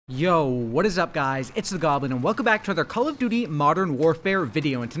Yo, what is up guys? It's the Goblin and welcome back to another Call of Duty Modern Warfare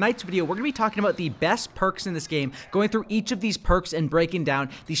video. In tonight's video, we're going to be talking about the best perks in this game, going through each of these perks and breaking down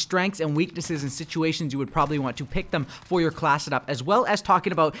the strengths and weaknesses and situations you would probably want to pick them for your class setup, as well as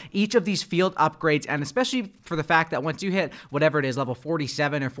talking about each of these field upgrades, and especially for the fact that once you hit whatever it is, level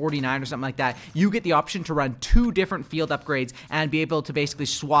 47 or 49 or something like that, you get the option to run 2 different field upgrades and be able to basically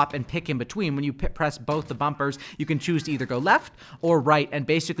swap and pick in between. When you press both the bumpers, you can choose to either go left or right and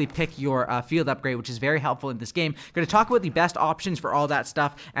basically pick your field upgrade, which is very helpful in this game. Going to talk about the best options for all that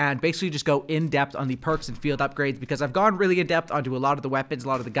stuff and basically just go in depth on the perks and field upgrades, because I've gone really in depth onto a lot of the weapons, a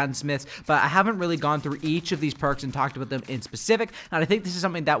lot of the gunsmiths, but I haven't really gone through each of these perks and talked about them in specific. And I think this is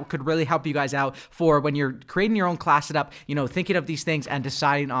something that could really help you guys out for when you're creating your own class setup, you know, thinking of these things and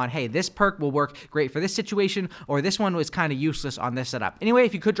deciding on, hey, this perk will work great for this situation, or this one was kind of useless on this setup. Anyway,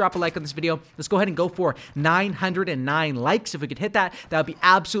 if you could drop a like on this video, let's go ahead and go for 909 likes. If we could hit that, that would be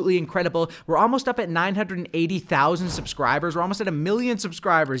absolutely incredible. We're almost up at 980,000 subscribers. We're almost at 1 million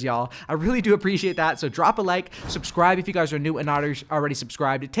subscribers, y'all. I really do appreciate that. So drop a like, subscribe if you guys are new and not already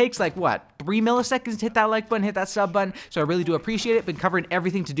subscribed. It takes like, what, 3 milliseconds to hit that like button, hit that sub button. So I really do appreciate it. Been covering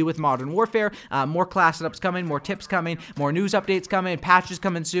everything to do with Modern Warfare. More class setups coming, more tips coming, more news updates coming, patches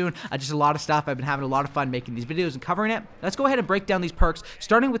coming soon. Just a lot of stuff. I've been having a lot of fun making these videos and covering it. Let's go ahead and break down these perks,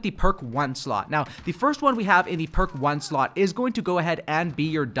 starting with the perk 1 slot. Now, the first one we have in the perk 1 slot is going to go ahead and be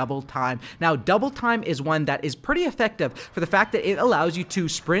your double time. Now, double time is one that is pretty effective for the fact that it allows you to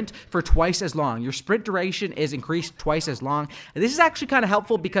sprint for twice as long. Your sprint duration is increased twice as long. This is actually kind of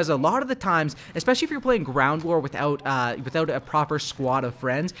helpful because a lot of the times, especially if you're playing ground war without a proper squad of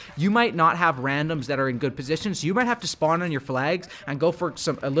friends, you might not have randoms that are in good positions. So you might have to spawn on your flags and go for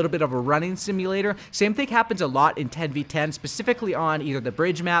a little bit of a running simulator. Same thing happens a lot in 10v10, specifically on either the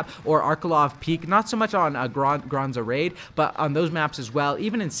bridge map or Arkalov Peak. Not so much on Granza Raid, but on those maps as well.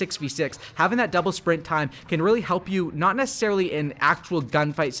 Even in 6v6, having that double sprint time can really help you, not necessarily in actual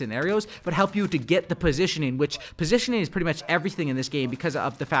gunfight scenarios, but help you to get the positioning, which positioning is pretty much everything in this game because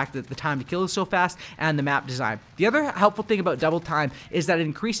of the fact that the time to kill is so fast and the map design. The other helpful thing about double time is that it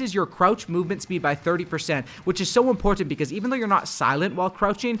increases your crouch movement speed by 30%, which is so important because even though you're not silent while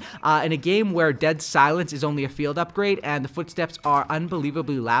crouching, in a game where dead silence is only a field upgrade and the footsteps are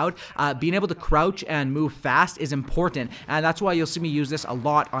unbelievably loud, being able to crouch and move fast is important, and that's why you'll see me use this a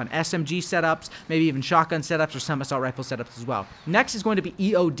lot on SMG setups, maybe even shotgun setups or some assault rifle setups as well. Next is going to be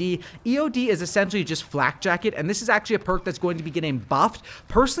EOD. EOD is essentially just flak jacket, and this is actually a perk that's going to be getting buffed.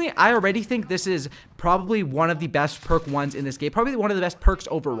 Personally, I already think this is probably one of the best perk ones in this game, probably one of the best perks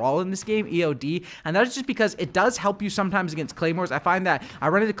overall in this game, EOD, and that is just because it does help you sometimes against claymores. I find that I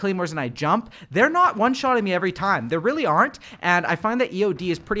run into claymores and I jump, they're not one-shotting me every time, they really aren't, and I find that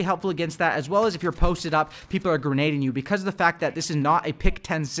EOD is pretty helpful against that, as well as if you're posted up, people are grenading you, because of the fact that this is not a pick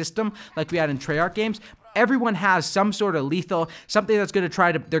 10 system like we had in Treyarch games. Everyone has some sort of lethal, something that's going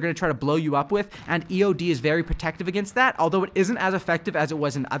to they're going to try to blow you up with, and EOD is very protective against that. Although it isn't as effective as it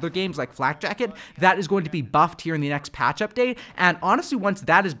was in other games like Flak Jacket, that is going to be buffed here in the next patch update. And honestly, once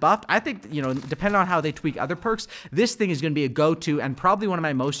that is buffed, I think, you know, depending on how they tweak other perks, this thing is going to be a go-to and probably one of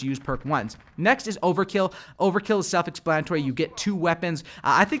my most used perk ones. Next is Overkill. Overkill is self-explanatory. You get 2 weapons.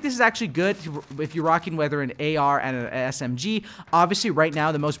 I think this is actually good if you're rocking whether an AR and an SMG. Obviously, right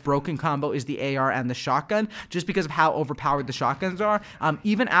now, the most broken combo is the AR and the shotgun, just because of how overpowered the shotguns are.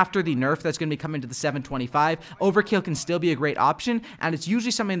 Even after the nerf that's going to be coming to the 725, Overkill can still be a great option, and it's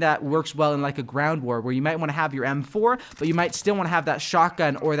usually something that works well in like a ground war where you might want to have your M4, but you might still want to have that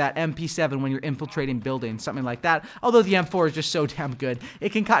shotgun or that MP7 when you're infiltrating buildings, something like that. Although the M4 is just so damn good, it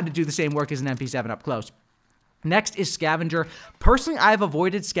can kind of do the same work as an MP7 up close. Next is Scavenger. Personally, I've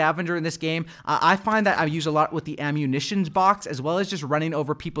avoided Scavenger in this game. I find that I use a lot with the ammunitions box, as well as just running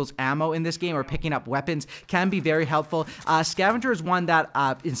over people's ammo in this game or picking up weapons can be very helpful. Scavenger is one that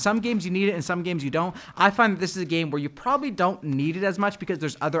in some games you need it, in some games you don't. I find that this is a game where you probably don't need it as much because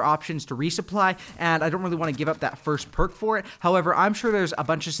there's other options to resupply, and I don't really want to give up that first perk for it. However, I'm sure there's a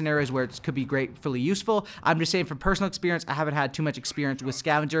bunch of scenarios where it could be gratefully useful. I'm just saying from personal experience, I haven't had too much experience with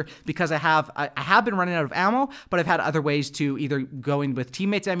Scavenger because I have been running out of ammo, but I've had other ways to either going with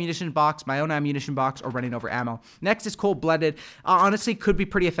teammates' ammunition box, my own ammunition box, or running over ammo. Next is Cold-Blooded. Honestly, could be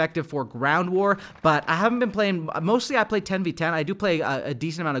pretty effective for ground war, but I haven't been playing, mostly I play 10v10. I do play a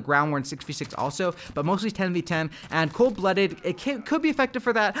decent amount of ground war in 6v6 also, but mostly 10v10, and Cold-Blooded, it could be effective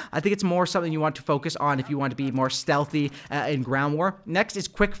for that. I think it's more something you want to focus on if you want to be more stealthy in ground war. Next is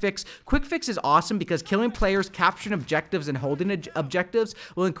Quick Fix. Quick Fix is awesome because killing players, capturing objectives, and holding objectives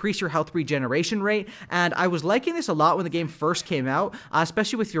will increase your health regeneration rate, and I was was liking this a lot when the game first came out,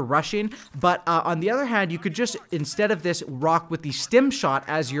 especially with your rushing. But on the other hand, you could just, instead of this, rock with the stim shot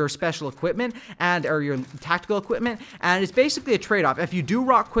as your special equipment or your tactical equipment. And it's basically a trade-off. If you do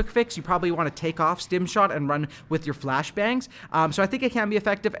rock quick fix, you probably want to take off stim shot and run with your flashbangs. So I think it can be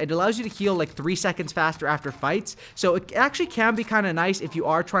effective. It allows you to heal like 3 seconds faster after fights. So it actually can be kind of nice if you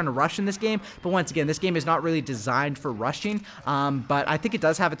are trying to rush in this game. But once again, this game is not really designed for rushing. But I think it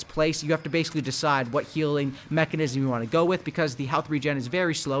does have its place. You have to basically decide what healing mechanism you want to go with, because the health regen is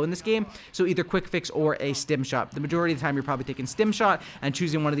very slow in this game. So either quick fix or a stim shot. The majority of the time you're probably taking stim shot and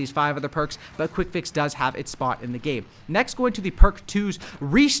choosing one of these 5 other perks, but quick fix does have its spot in the game. Next, going to the perk 2's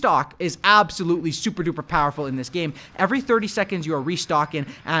restock is absolutely super duper powerful in this game. Every 30 seconds you are restocking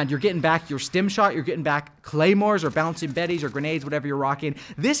and you're getting back your stim shot, you're getting back claymores or bouncing betties or grenades, whatever you're rocking.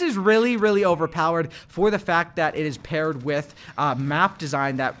 This is really, really overpowered for the fact that it is paired with map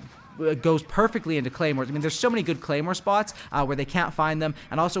design that goes perfectly into claymores. I mean, there's so many good claymore spots where they can't find them,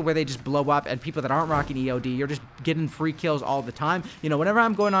 and also where they just blow up, and people that aren't rocking EOD, you're just getting free kills all the time. You know, whenever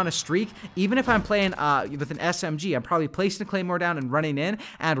I'm going on a streak, even if I'm playing with an SMG, I'm probably placing a claymore down and running in,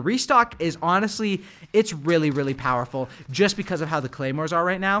 and restock is honestly, it's really, really powerful just because of how the claymores are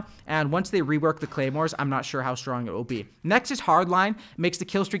right now, and once they rework the claymores, I'm not sure how strong it will be. Next is hardline. Makes the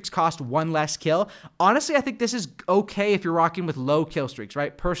kill streaks cost 1 less kill. Honestly, I think this is okay if you're rocking with low kill streaks,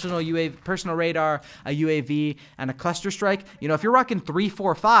 right? Personal radar, a UAV, and a cluster strike. You know, if you're rocking 3,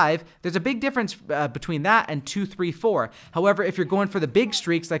 4, 5, there's a big difference between that and 2, 3, 4. However, if you're going for the big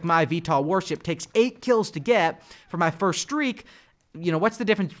streaks, like my VTOL warship takes 8 kills to get for my first streak, you know, what's the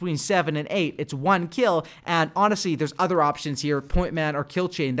difference between 7 and 8? It's 1 kill, and honestly, there's other options here, point man or kill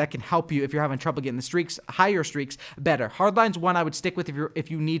chain, that can help you if you're having trouble getting the streaks, higher streaks, better. Hardline's one I would stick with if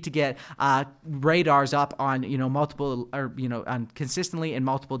you need to get radars up on, you know, multiple, or, you know, on consistently in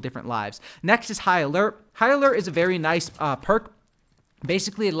multiple different lives. Next is high alert. High alert is a very nice perk.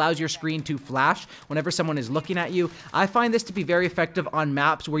 Basically, it allows your screen to flash whenever someone is looking at you. I find this to be very effective on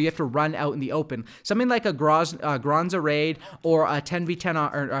maps where you have to run out in the open. Something like a Gronza raid or a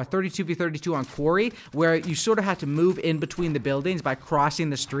 10v10 or 32v32 on Quarry, where you sort of have to move in between the buildings by crossing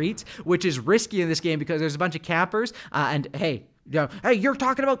the streets, which is risky in this game because there's a bunch of campers, and hey, hey, you're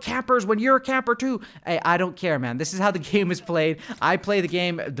talking about campers when you're a camper too. Hey, I don't care, man. This is how the game is played. I play the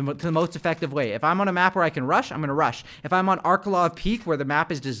game the most effective way. If I'm on a map where I can rush, I'm going to rush. If I'm on Arkalov Peak, where the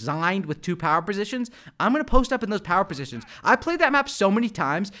map is designed with 2 power positions, I'm going to post up in those power positions. I played that map so many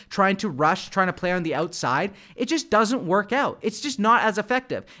times trying to rush, trying to play on the outside. It just doesn't work out. It's just not as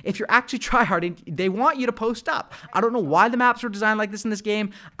effective. If you're actually tryharding, they want you to post up. I don't know why the maps were designed like this in this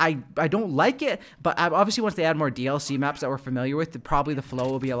game. I don't like it, but obviously once they add more DLC maps that we're familiar with, probably the flow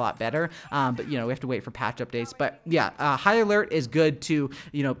will be a lot better, but you know, we have to wait for patch updates. But yeah, high alert is good to,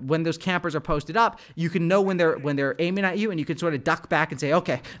 you know, when those campers are posted up, you can know when they're aiming at you, and you can sort of duck back and say,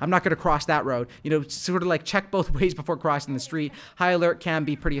 okay, I'm not going to cross that road, you know, sort of like check both ways before crossing the street. High alert can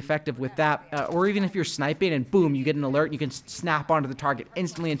be pretty effective with that, or even if you're sniping and boom, you get an alert, you can snap onto the target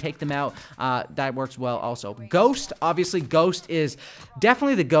instantly and take them out. That works well also. Ghost, obviously Ghost is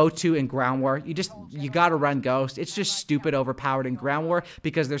definitely the go-to in ground war. You gotta run Ghost. It's just stupid overpowered in ground war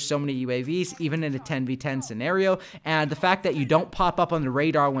because there's so many UAVs, even in a 10v10 scenario, and the fact that you don't pop up on the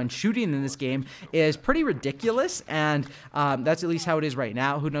radar when shooting in this game is pretty ridiculous, and that's at least how it is right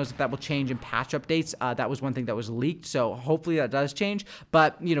now. Who knows if that will change in patch updates. That was one thing that was leaked, so hopefully that does change.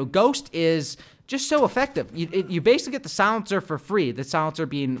 But, you know, Ghost is just so effective. You basically get the silencer for free, the silencer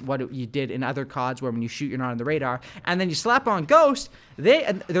being what you did in other CODs where when you shoot you're not on the radar, and then you slap on Ghost,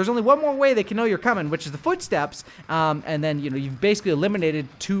 there's only one more way they can know you're coming, which is the footsteps, and then, you know, you've basically eliminated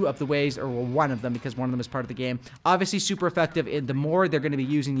 2 of the ways, or one of them, because one of them is part of the game. Obviously super effective. The more they're going to be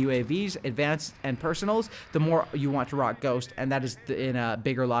using UAVs, advanced and personals, the more you want to rock Ghost, and that is in a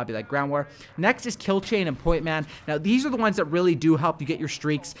bigger lobby like ground war. Next is kill chain and point man. Now these are the ones that really do help you get your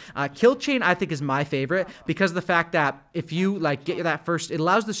streaks. Kill chain I think is my favorite because of the fact that if you like get that first, it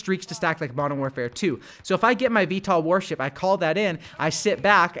allows the streaks to stack like Modern Warfare 2. So if I get my VTOL warship, I call that in, I sit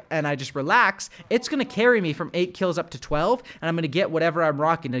back and I just relax, it's going to carry me from 8 kills up to 12, and I'm going to get whatever I'm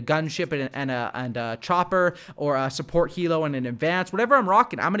rocking, a gunship and a chopper, or a support helo and an advance, whatever I'm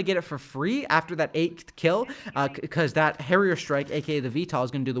rocking, I'm going to get it for free after that 8th kill, because that Harrier strike, aka the VTOL,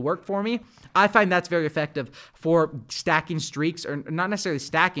 is going to do the work for me. I find that's very effective for stacking streaks, or not necessarily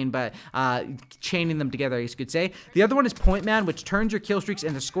stacking, but chaining them together, I guess you could say. The other one is Point Man, which turns your kill streaks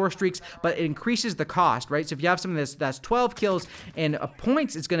into score streaks, but it increases the cost, right? So if you have something that's 12 kills in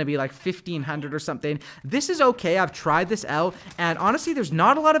points, it's going to be like 1,500 or something. This is okay. I've tried this out, and honestly, there's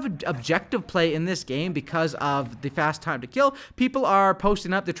not a lot of objective play in this game because of the fast time to kill. People are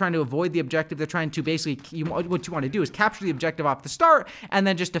posting up. They're trying to avoid the objective. They're trying to basically, what you want to do is capture the objective off the start and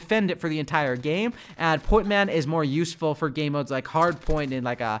then just defend it for the entire game. And Point Man is more useful for game modes like hard point and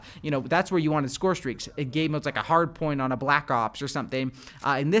like a, that's where you want to score streaks. In game modes like a hard point on a Black Ops or something.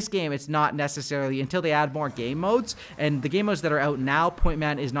 In this game, it's not necessarily until they add more game modes, and the game modes that are out now, Point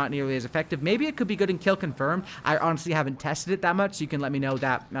Man is not nearly as effective. Maybe it could be good in Kill Confirmed. I honestly haven't tested it that much, so you can let me know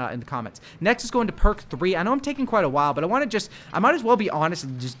that in the comments. Next is going to perk 3. I know I'm taking quite a while, but I might as well be honest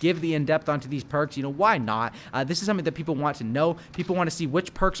and just give the in-depth onto these perks. Why not? This is something that people want to know. People want to see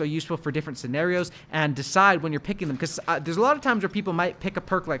which perks are useful for different scenarios and decide when you're picking them, because there's a lot of times where people might pick a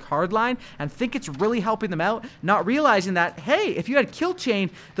perk like Hardline and think it's really helping them out, not realizing that, hey, if you had Kill Chain,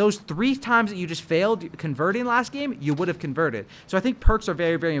 those 3 times that you just failed converting last game, you would have converted. So I think perks are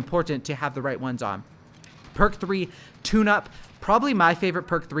very, very important to have the right ones on. Perk 3, Tune Up. Probably my favorite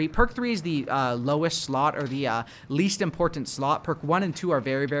perk 3. Perk 3 is the lowest slot, or the least important slot. Perk 1 and 2 are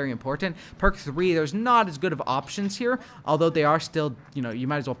very, very important. Perk 3, there's not as good of options here, although they are still, you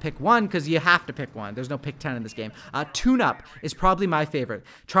might as well pick one because you have to pick one. There's no pick 10 in this game. Tune Up is probably my favorite.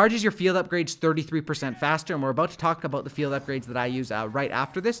 Charges your field upgrades 33% faster, and we're about to talk about the field upgrades that I use right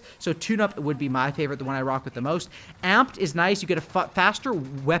after this. So Tune Up would be my favorite, the one I rock with the most. Amped is nice. You get a faster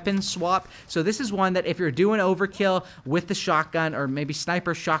weapon swap. So this is one that if you're doing overkill with the shotgun, or maybe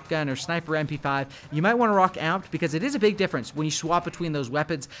sniper shotgun or sniper MP5, you might want to rock amped because it is a big difference when you swap between those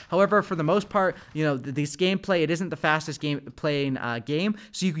weapons. However, for the most part, this gameplay, it isn't the fastest game,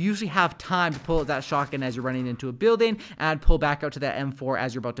 so you usually have time to pull out that shotgun as you're running into a building and pull back out to that M4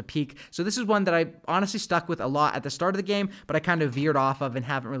 as you're about to peek. So this is one that I honestly stuck with a lot at the start of the game, but I kind of veered off of and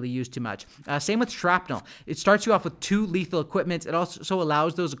haven't really used too much. Same with Shrapnel. It starts you off with 2 lethal equipments. It also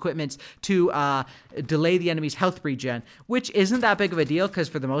allows those equipments to delay the enemy's health regen, which isn't that big of a deal because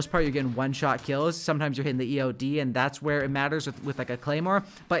for the most part you're getting one-shot kills. Sometimes you're hitting the EOD, and that's where it matters with like a Claymore.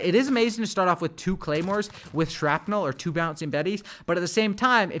 But it is amazing to start off with 2 Claymores with Shrapnel or 2 bouncing Bettys. But at the same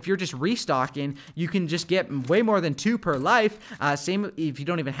time, if you're just restocking, you can just get way more than 2 per life. Same if you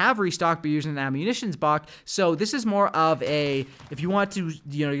don't even have restock, but you're using an ammunitions box. So this is more of a, if you want to,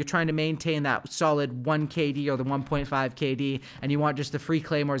 you're trying to maintain that solid 1 KD or the 1.5 KD, and you want just the free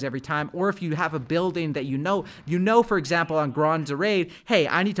Claymores every time, or if you have a building that for example, on Grand's Raid, hey,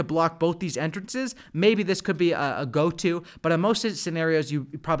 I need to block both these entrances, maybe this could be a go-to, but in most scenarios, you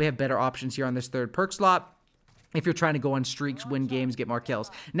probably have better options here on this 3rd perk slot if you're trying to go on streaks, win games, get more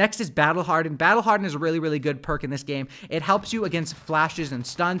kills. Next is Battle Harden. Battle Harden is a really, really good perk in this game. It helps you against flashes and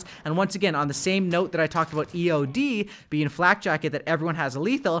stuns. And once again, on the same note that I talked about EOD being Flak Jacket, that everyone has a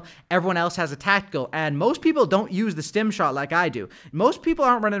lethal, everyone else has a tactical. And most people don't use the stim shot like I do. Most people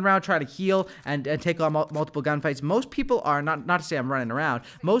aren't running around trying to heal and take on multiple gunfights. Most people are, not to say I'm running around,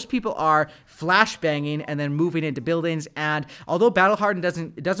 most people are flash banging and then moving into buildings. And although Battle Harden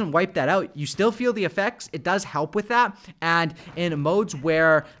doesn't wipe that out, you still feel the effects. It does help with that. And in modes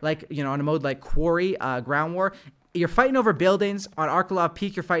where, like, on a mode like Quarry, Ground War, you're fighting over buildings. On Arkalov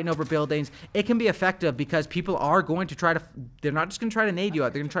Peak, you're fighting over buildings. It can be effective because people are going to try to, they're not just going to try to nade you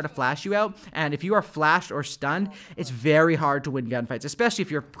out, they're going to try to flash you out. And if you are flashed or stunned, it's very hard to win gunfights, especially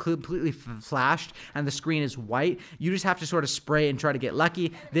if you're completely flashed and the screen is white. You just have to sort of spray and try to get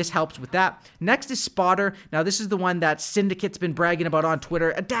lucky. This helps with that. Next is Spotter. Now, this is the one that Syndicate's been bragging about on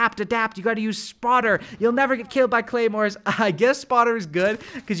Twitter. Adapt, you got to use Spotter. You'll never get killed by Claymores. I guess Spotter is good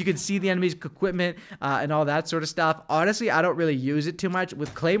because you can see the enemy's equipment and all that sort of stuff. Honestly, I don't really use it too much.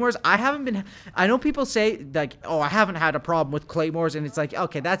 With Claymores, I know people say, like, oh, I haven't had a problem with Claymores, and it's like,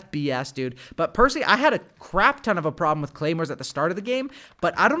 okay, that's BS, dude. But personally, I had a crap ton of a problem with Claymores at the start of the game,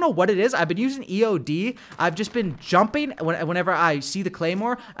 but I don't know what it is. I've been using EOD. I've just been jumping whenever I see the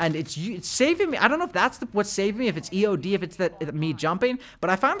Claymore, and it's saving me. I don't know if that's what's saving me, if it's EOD, if it's me jumping, but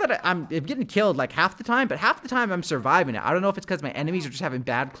I found that I'm getting killed like half the time, but half the time I'm surviving it. I don't know if it's because my enemies are just having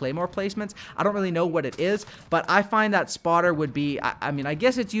bad Claymore placements. I don't really know what it is, but I find that Spotter would be, I mean, I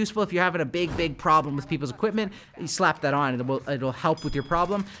guess it's useful if you're having a big problem with people's equipment. You slap that on, and it'll help with your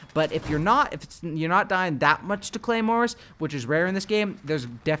problem. But if you're not dying that much to Claymores, which is rare in this game, there's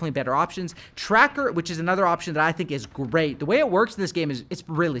definitely better options. Tracker, which is another option that I think is great. The way it works in this game is it's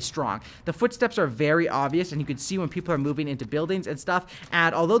really strong. The footsteps are very obvious, and you can see when people are moving into buildings and stuff.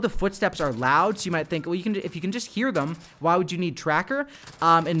 And although the footsteps are loud, so you might think, well, if you can just hear them, why would you need Tracker?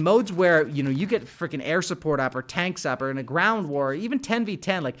 In modes where you get freaking air support up or or tanks up or in a ground war, or even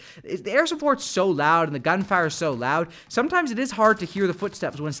 10v10, like the air support's so loud and the gunfire is so loud, sometimes it is hard to hear the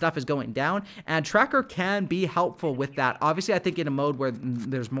footsteps when stuff is going down, and Tracker can be helpful with that. Obviously, I think in a mode where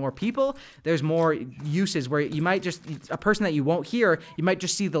there's more people, there's more uses where you might just, a person that you won't hear, you might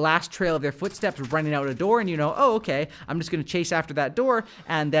just see the last trail of their footsteps running out a door, and you know, oh, okay, I'm just going to chase after that door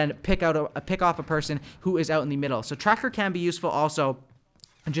and then pick off a person who is out in the middle. So Tracker can be useful also.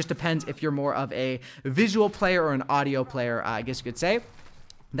 It just depends if you're more of a visual player or an audio player, I guess you could say.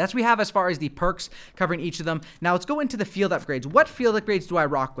 That's what we have as far as the perks covering each of them. Now let's go into the field upgrades. What field upgrades do I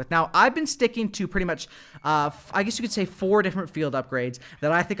rock with? Now I've been sticking to pretty much, I guess you could say 4 different field upgrades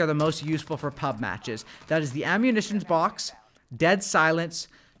that I think are the most useful for pub matches. That is the ammunitions box, dead silence,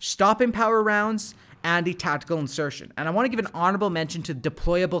 stopping power rounds, and the tactical insertion. And I want to give an honorable mention to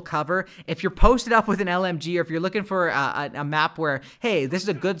deployable cover. If you're posted up with an LMG, or if you're looking for a map where, hey, this is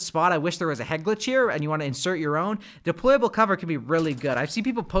a good spot, I wish there was a head glitch here, and you want to insert your own, deployable cover can be really good. I've seen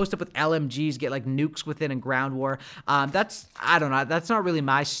people post up with LMGs, get like nukes within in ground war. That's, I don't know, that's not really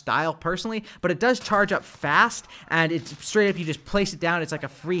my style personally, but it does charge up fast, and it's straight up, you just place it down, it's like a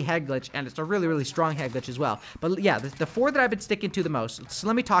free head glitch, and it's a really, really strong head glitch as well. But yeah, the 4 that I've been sticking to the most, so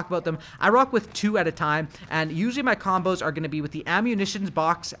let me talk about them. I rock with 2 at a time, and usually my combos are going to be with the ammunitions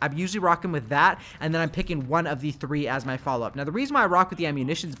box. I'm usually rocking with that, and then I'm picking one of the 3 as my follow-up. Now the reason why I rock with the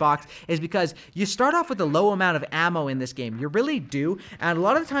ammunitions box is because you start off with a low amount of ammo in this game. You really do, and a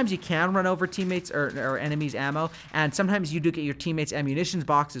lot of the times you can run over teammates or enemies' ammo, and sometimes you do get your teammates' ammunitions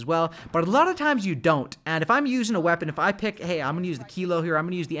box as well, but a lot of times you don't. And if I'm using a weapon, if I pick, hey, I'm going to use the Kilo here, I'm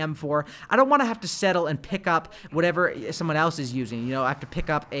going to use the M4, I don't want to have to settle and pick up whatever someone else is using. You know, I have to pick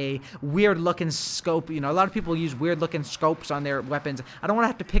up a weird-looking scope. You know, a lot of people use weird-looking scopes on their weapons. I don't want to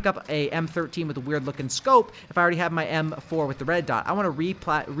have to pick up a M13 with a weird-looking scope if I already have my M4 with the red dot. I want to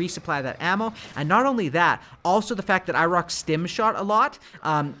resupply that ammo, and not only that, also the fact that I rock stim shot a lot,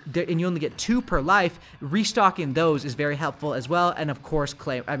 and you only get 2 per life, restocking those is very helpful as well, and of course,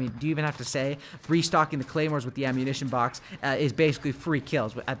 I mean, do you even have to say, restocking the claymores with the ammunition box is basically free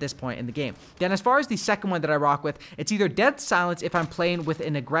kills at this point in the game. Then as far as the second one that I rock with, it's either dead silence if I'm playing with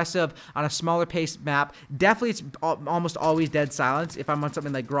an aggressive on a smaller paced map. Definitely, it's almost always dead silence if I'm on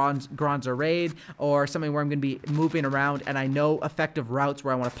something like Gronza Raid or something where I'm going to be moving around and I know effective routes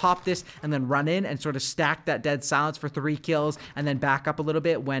where I want to pop this and then run in and sort of stack that dead silence for 3 kills and then back up a little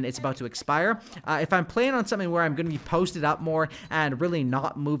bit when it's about to expire. If I'm playing on something where I'm going to be posted up more and really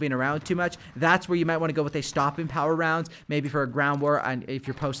not moving around too much, that's where you might want to go with a stopping power rounds, maybe for a ground war, and if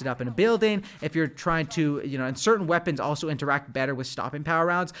you're posted up in a building, if you're trying to, you know, and certain weapons also interact better with stopping power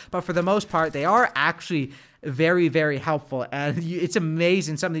rounds, but for the most part, they are actually very, very helpful, and it's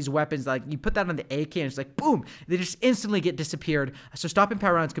amazing. Some of these weapons, like you put that on the AK and it's like boom, they just instantly get disappeared. So stopping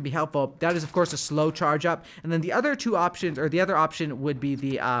power rounds can be helpful. That is of course a slow charge up, and then the other 2 options, or the other option would be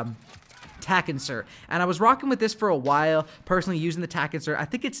the tack insert, and I was rocking with this for a while, personally using the tack insert. I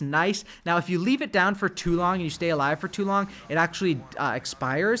think it's nice. Now if you leave it down for too long and you stay alive for too long, it actually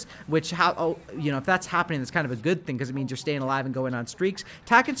expires, which you know, if that's happening, that's kind of a good thing because it means you're staying alive and going on streaks.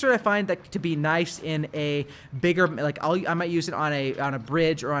 Tack insert I find that to be nice in a bigger, like I might use it on a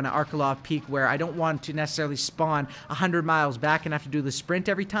bridge or on an Arkalov peak where I don't want to necessarily spawn 100 miles back and have to do the sprint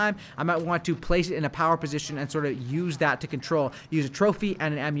every time. I might want to place it in a power position and sort of use that to use a trophy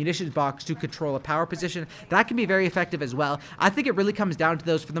and an ammunition box to control a power position. That can be very effective as well. I think it really comes down to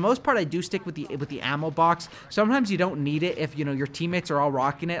those. For the most part, I do stick with the ammo box. Sometimes you don't need it if, you know, your teammates are all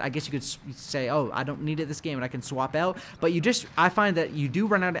rocking it. I guess you could say, oh, I don't need it this game and I can swap out. But I find that you do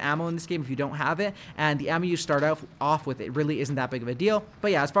run out of ammo in this game if you don't have it, and the ammo you start off with, it really isn't that big of a deal.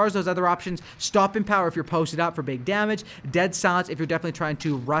 But yeah, as far as those other options, stopping power if you're posted up for big damage, dead silence if you're definitely trying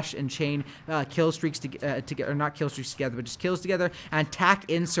to rush and chain kill streaks together, or not kill streaks together, but just kills together, and tack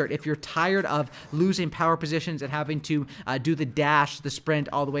insert if you're tired of losing power positions and having to do the dash, the sprint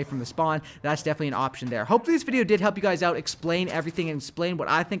all the way from the spawn. That's definitely an option there. Hopefully this video did help you guys out, explain everything and explain what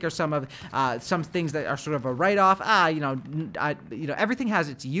I think are some things that are sort of a write-off. You know, everything has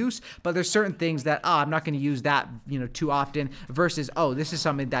its use, but there's certain things that I'm not going to use that, you know, too often, versus this is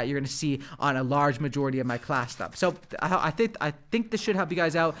something that you're going to see on a large majority of my class stuff. So I think this should help you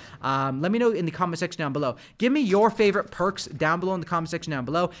guys out. Let me know in the comment section down below. Give me your favorite perks down below in the comment section down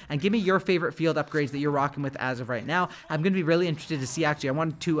below, and give me your favorite field upgrades that you're rocking with as of right now. I'm going to be really interested to see, actually. I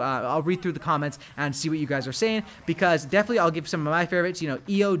wanted to, I'll read through the comments and see what you guys are saying, because definitely I'll give some of my favorites, you know,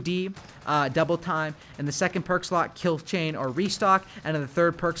 EOD, double time, and the second perk slot, kill chain or restock, and in the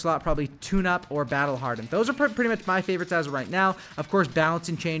third perk slot, probably tune up or battle harden. Those are pretty much my favorites as of right now. Of course,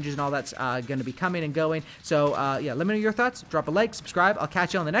 balancing changes and all that's going to be coming and going. So yeah, let me know your thoughts. Drop a like, subscribe. I'll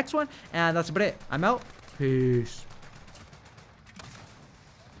catch you on the next one, and that's about it. I'm out. Peace.